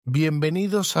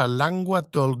Bienvenidos a Lengua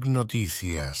Talk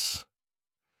Noticias.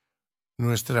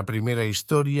 Nuestra primera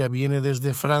historia viene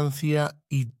desde Francia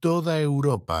y toda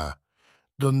Europa,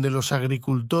 donde los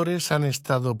agricultores han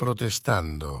estado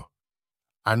protestando.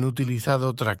 Han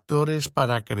utilizado tractores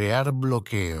para crear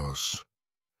bloqueos.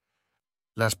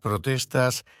 Las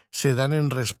protestas se dan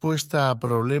en respuesta a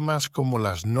problemas como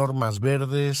las normas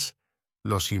verdes,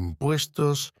 los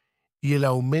impuestos y el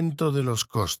aumento de los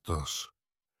costos.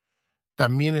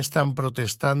 También están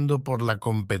protestando por la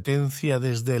competencia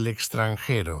desde el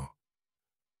extranjero.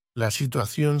 La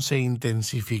situación se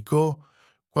intensificó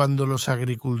cuando los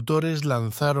agricultores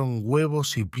lanzaron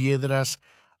huevos y piedras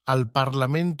al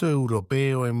Parlamento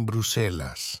Europeo en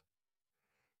Bruselas.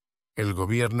 El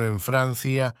gobierno en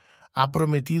Francia ha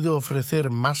prometido ofrecer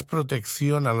más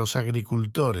protección a los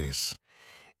agricultores.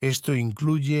 Esto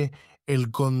incluye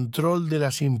el control de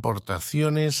las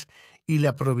importaciones y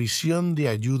la provisión de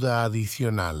ayuda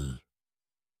adicional.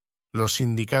 Los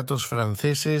sindicatos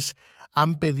franceses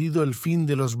han pedido el fin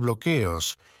de los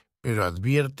bloqueos, pero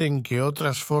advierten que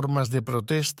otras formas de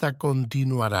protesta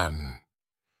continuarán.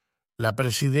 La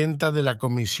presidenta de la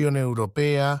Comisión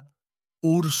Europea,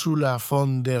 Ursula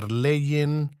von der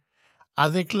Leyen, ha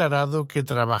declarado que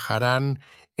trabajarán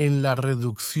en la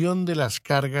reducción de las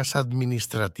cargas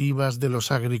administrativas de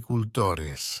los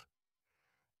agricultores.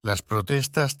 Las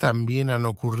protestas también han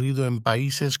ocurrido en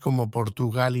países como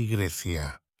Portugal y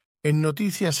Grecia. En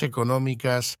noticias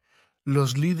económicas,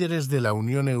 los líderes de la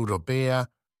Unión Europea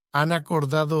han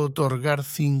acordado otorgar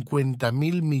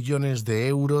 50.000 millones de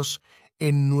euros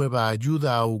en nueva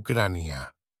ayuda a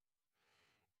Ucrania.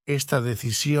 Esta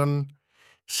decisión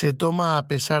se toma a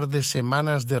pesar de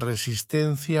semanas de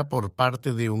resistencia por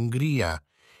parte de Hungría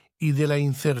y de la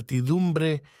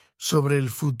incertidumbre sobre el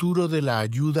futuro de la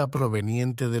ayuda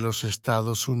proveniente de los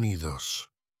Estados Unidos.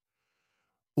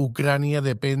 Ucrania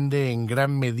depende en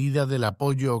gran medida del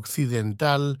apoyo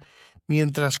occidental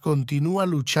mientras continúa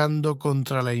luchando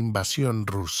contra la invasión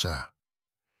rusa.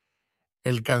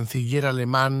 El canciller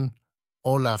alemán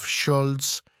Olaf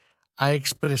Scholz ha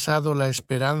expresado la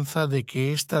esperanza de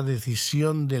que esta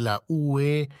decisión de la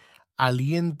UE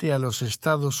aliente a los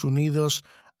Estados Unidos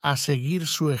a seguir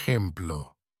su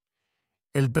ejemplo.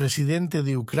 El presidente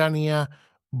de Ucrania,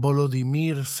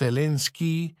 Volodymyr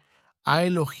Zelensky, ha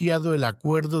elogiado el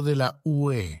acuerdo de la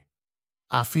UE.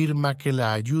 Afirma que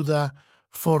la ayuda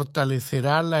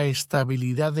fortalecerá la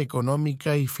estabilidad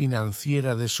económica y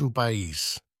financiera de su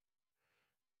país.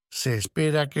 Se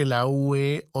espera que la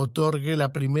UE otorgue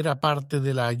la primera parte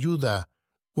de la ayuda,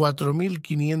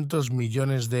 4.500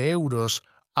 millones de euros,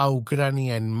 a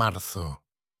Ucrania en marzo.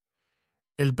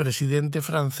 El presidente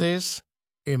francés,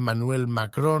 Emmanuel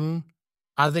Macron,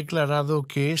 ha declarado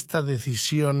que esta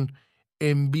decisión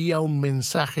envía un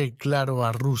mensaje claro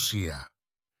a Rusia.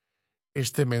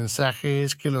 Este mensaje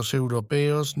es que los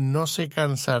europeos no se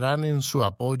cansarán en su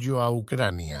apoyo a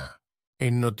Ucrania.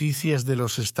 En noticias de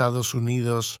los Estados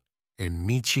Unidos, en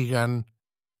Michigan,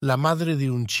 la madre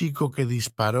de un chico que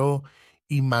disparó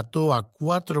y mató a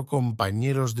 4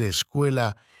 compañeros de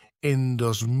escuela en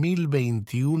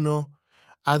 2021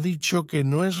 ha dicho que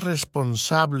no es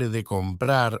responsable de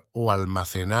comprar o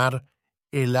almacenar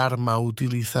el arma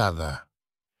utilizada.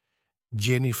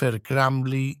 Jennifer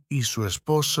Crumbley y su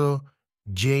esposo,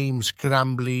 James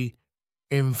Crumbley,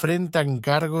 enfrentan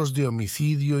cargos de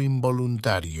homicidio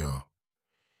involuntario.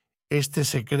 Este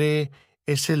se cree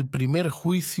es el primer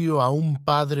juicio a un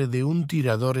padre de un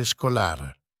tirador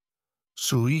escolar.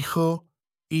 Su hijo,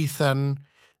 Ethan,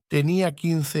 tenía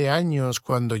 15 años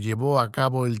cuando llevó a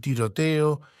cabo el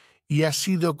tiroteo y ha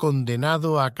sido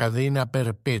condenado a cadena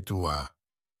perpetua.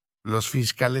 Los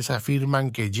fiscales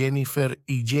afirman que Jennifer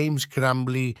y James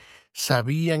Crumbley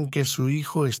sabían que su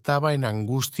hijo estaba en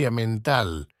angustia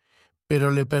mental,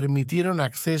 pero le permitieron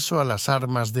acceso a las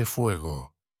armas de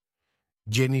fuego.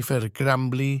 Jennifer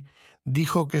Crumbley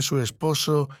dijo que su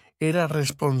esposo era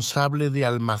responsable de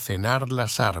almacenar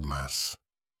las armas.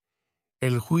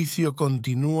 El juicio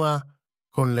continúa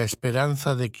con la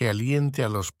esperanza de que aliente a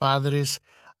los padres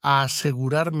a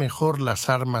asegurar mejor las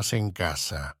armas en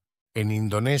casa. En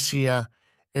Indonesia,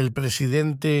 el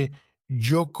presidente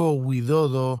Joko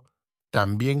Widodo,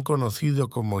 también conocido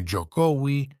como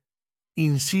Jokowi,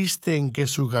 insiste en que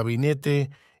su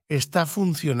gabinete está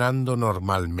funcionando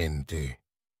normalmente.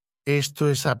 Esto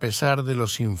es a pesar de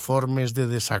los informes de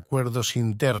desacuerdos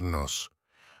internos.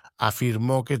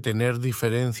 Afirmó que tener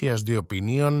diferencias de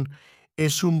opinión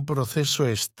es un proceso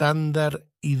estándar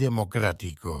y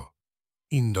democrático.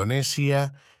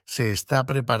 Indonesia se está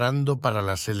preparando para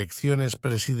las elecciones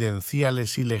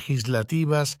presidenciales y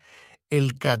legislativas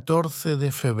el 14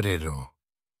 de febrero.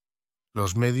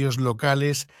 Los medios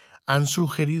locales han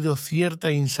sugerido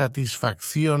cierta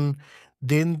insatisfacción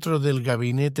dentro del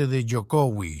gabinete de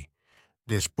Jokowi,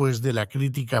 después de la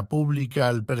crítica pública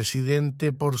al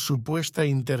presidente por supuesta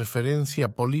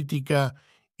interferencia política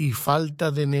y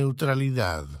falta de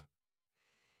neutralidad.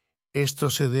 Esto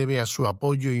se debe a su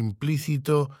apoyo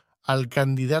implícito al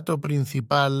candidato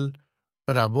principal,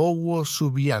 Prabowo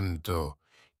Subianto,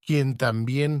 quien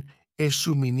también es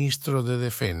su ministro de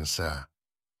Defensa.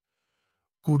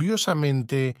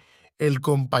 Curiosamente, el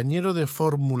compañero de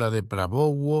fórmula de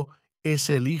Prabowo es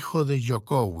el hijo de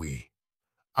Jokowi.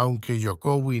 Aunque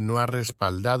Jokowi no ha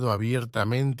respaldado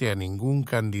abiertamente a ningún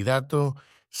candidato,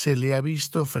 se le ha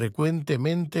visto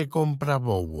frecuentemente con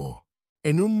Prabowo.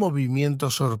 En un movimiento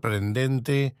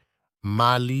sorprendente,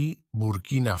 Mali,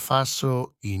 Burkina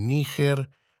Faso y Níger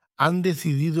han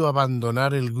decidido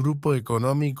abandonar el grupo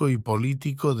económico y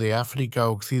político de África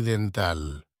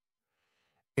Occidental.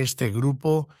 Este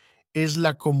grupo es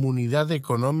la Comunidad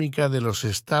Económica de los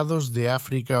Estados de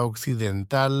África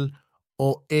Occidental,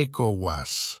 o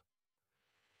ECOWAS.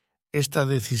 Esta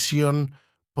decisión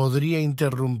podría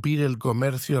interrumpir el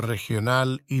comercio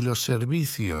regional y los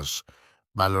servicios,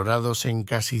 valorados en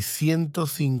casi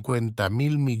 150.000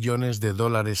 millones de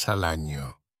dólares al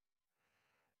año.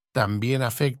 También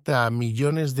afecta a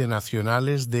millones de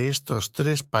nacionales de estos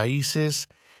tres países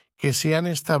que se han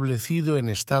establecido en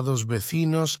estados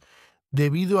vecinos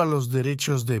debido a los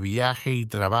derechos de viaje y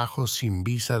trabajo sin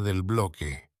visa del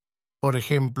bloque. Por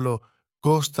ejemplo,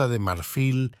 Costa de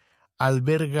Marfil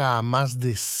alberga a más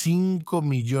de 5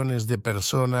 millones de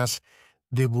personas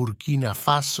de Burkina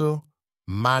Faso,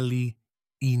 Mali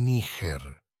y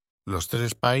Níger. Los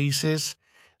tres países,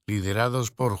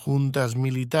 liderados por juntas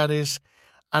militares,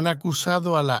 han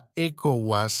acusado a la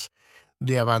ECOWAS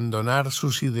de abandonar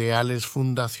sus ideales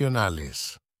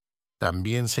fundacionales.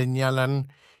 También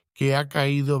señalan que ha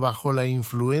caído bajo la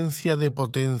influencia de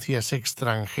potencias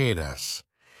extranjeras.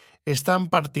 Están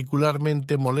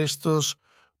particularmente molestos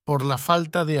por la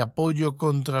falta de apoyo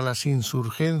contra las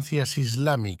insurgencias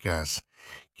islámicas,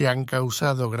 que han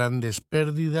causado grandes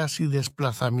pérdidas y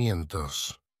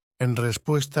desplazamientos. En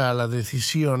respuesta a la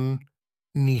decisión,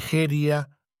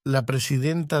 Nigeria, la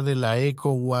presidenta de la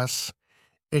ECOWAS,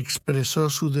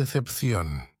 expresó su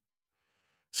decepción.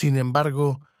 Sin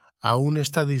embargo, aún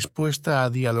está dispuesta a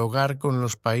dialogar con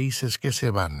los países que se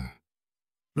van.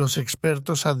 Los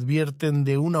expertos advierten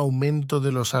de un aumento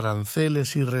de los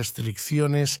aranceles y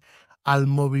restricciones al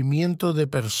movimiento de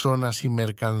personas y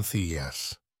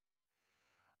mercancías.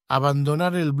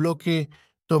 Abandonar el bloque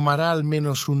tomará al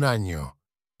menos un año,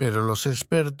 pero los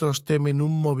expertos temen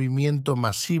un movimiento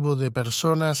masivo de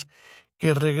personas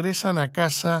que regresan a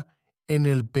casa en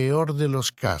el peor de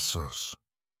los casos.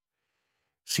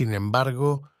 Sin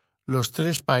embargo, los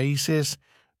tres países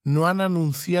no han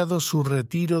anunciado su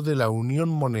retiro de la Unión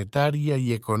Monetaria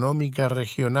y Económica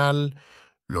Regional,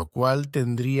 lo cual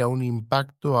tendría un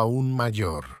impacto aún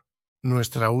mayor.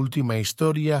 Nuestra última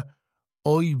historia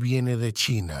hoy viene de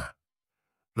China.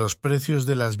 Los precios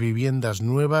de las viviendas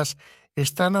nuevas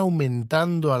están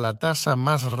aumentando a la tasa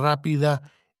más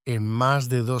rápida en más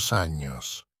de 2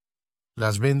 años.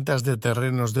 Las ventas de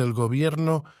terrenos del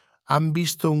gobierno han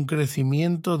visto un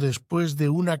crecimiento después de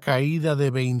una caída de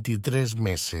 23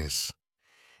 meses.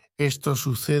 Esto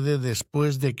sucede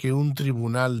después de que un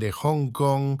tribunal de Hong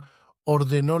Kong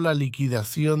ordenó la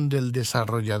liquidación del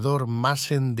desarrollador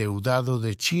más endeudado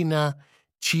de China,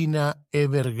 China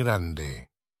Evergrande.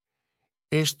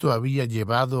 Esto había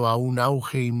llevado a un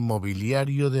auge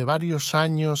inmobiliario de varios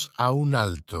años a un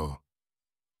alto.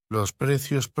 Los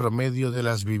precios promedio de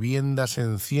las viviendas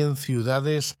en 100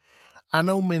 ciudades han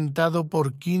aumentado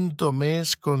por 5º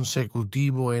mes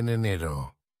consecutivo en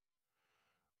enero.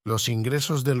 Los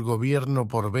ingresos del gobierno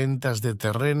por ventas de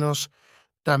terrenos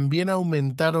también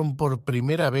aumentaron por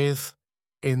primera vez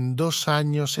en 2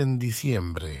 años en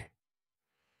diciembre.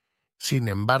 Sin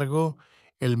embargo,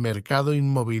 el mercado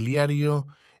inmobiliario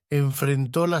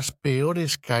enfrentó las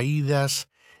peores caídas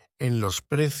en los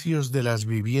precios de las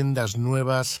viviendas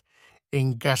nuevas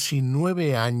en casi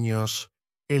 9 años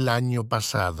el año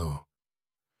pasado.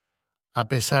 A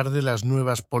pesar de las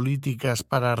nuevas políticas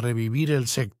para revivir el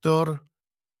sector,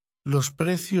 los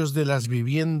precios de las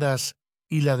viviendas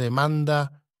y la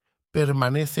demanda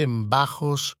permanecen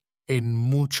bajos en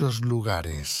muchos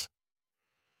lugares.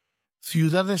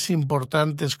 Ciudades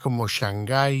importantes como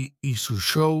Shanghái y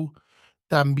Suzhou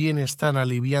también están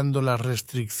aliviando las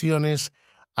restricciones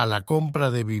a la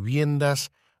compra de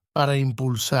viviendas para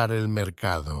impulsar el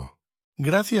mercado.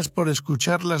 Gracias por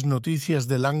escuchar las noticias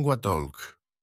de Lengua Talk.